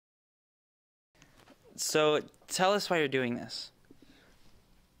So tell us why you're doing this.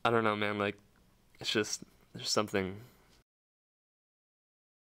 I don't know, man. Like, it's just, there's something,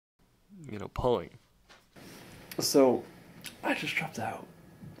 you know, pulling. So, I just dropped out.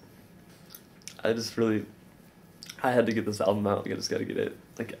 I had to get this album out. I just gotta get it,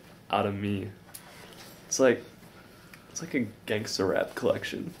 like, out of me. It's like a gangster rap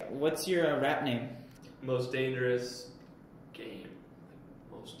collection. What's your rap name? Most dangerous game.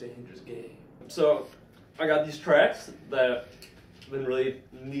 Most dangerous game. So, I got these tracks that I've been really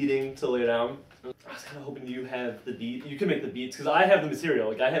needing to lay down. I was kind of hoping you have the beat. You can make the beats, because I have the material.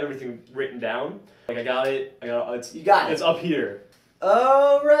 Like, I have everything written down. Like, I got it. You got it. It's up here.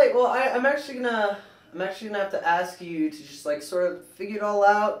 Oh, right. Well, I'm actually gonna have to ask you to just, like, sort of figure it all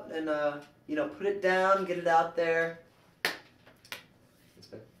out and, you know, put it down, get it out there. That's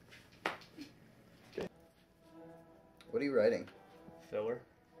fair. Okay. What are you writing? Filler.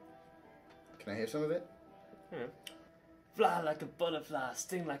 Can I hear some of it? Yeah. Fly like a butterfly,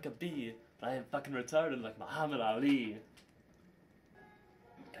 sting like a bee, but I ain't fucking retarded like Muhammad Ali.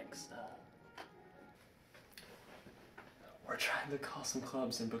 Gangsta. We're trying to call some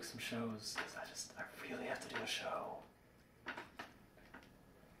clubs and book some shows, because I really have to do a show.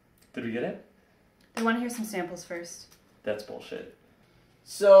 Did we get it? They want to hear some samples first. That's bullshit.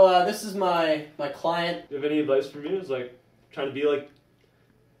 So, this is my client. Do you have any advice for me? It's like, trying to be like,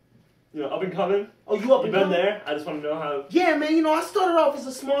 you know, up and coming. Oh, you up and coming? You've been there. I just want to know how. Yeah, man, you know, I started off as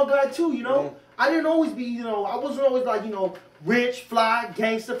a small guy too, you know. I didn't always be, you know, I wasn't always like, you know, rich, fly,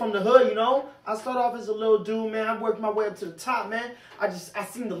 gangster from the hood, you know. I started off as a little dude, man. I worked my way up to the top, man. I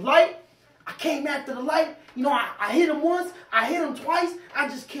seen the light. I came after the light. You know, I hit him once. I hit him twice. I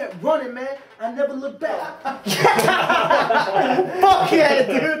just kept running, man. I never looked back. Fuck yeah,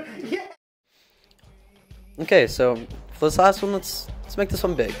 dude. Yeah. Okay, so for this last one, let's make this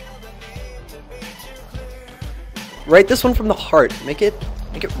one big. Write this one from the heart. Make it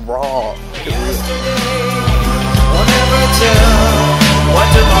raw. Make it real. We'll never tell what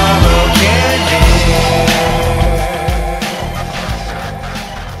tomorrow can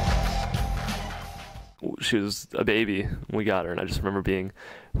be. She was a baby when we got her, and I just remember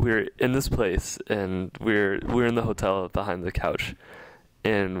we were in this place, and we were in the hotel behind the couch,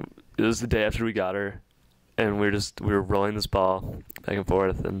 and it was the day after we got her, and we were rolling this ball back and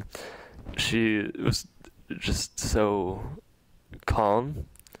forth, and she was just so calm.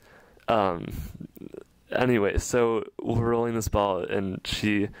 Anyway, so we're rolling this ball, and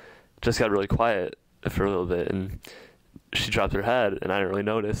she just got really quiet for a little bit, and she dropped her head, and I didn't really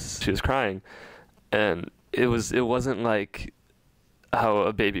notice she was crying. And it wasn't like how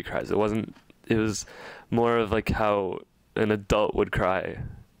a baby cries. It was more of like how an adult would cry.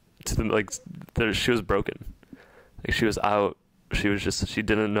 She was broken. Like, she was out. She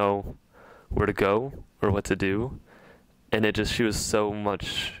didn't know where to go or what to do. And she was so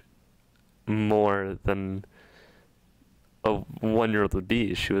much more than a 1-year-old would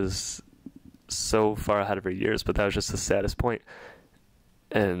be. She was so far ahead of her years, but that was just the saddest point.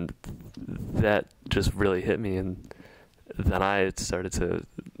 And that just really hit me, and then I started to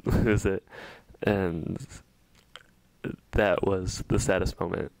lose it, and that was the saddest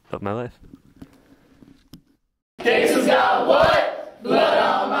moment of my life. Texas got what? Blood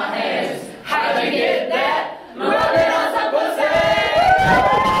on my hands. How'd you get that? Running on some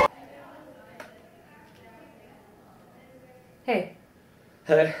pussy! Hey,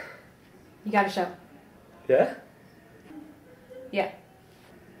 Hey. you got a show. Yeah? Yeah.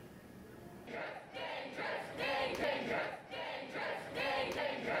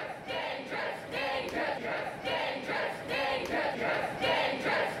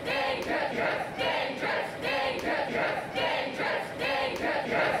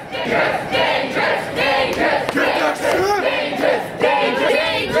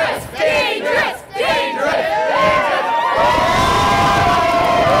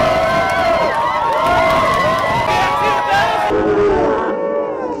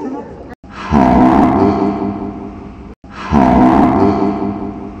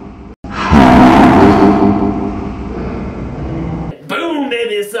 Boom,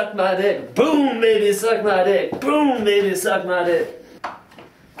 baby, suck my dick. Boom, baby, suck my dick. Boom, baby, suck my dick.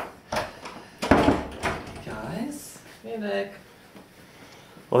 Guys? Hey, Nick.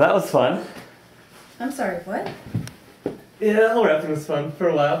 Well, that was fun. I'm sorry, what? Yeah, the whole rapping was fun for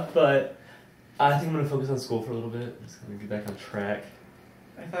a while, but I think I'm going to focus on school for a little bit. I'm just going to get back on track.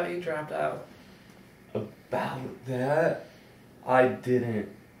 I thought you dropped out. About that, I didn't.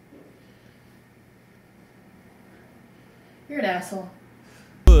 You're an asshole.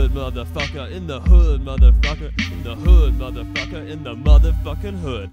 Hood motherfucker, in the hood motherfucker, in the hood motherfucker, in the motherfucking hood.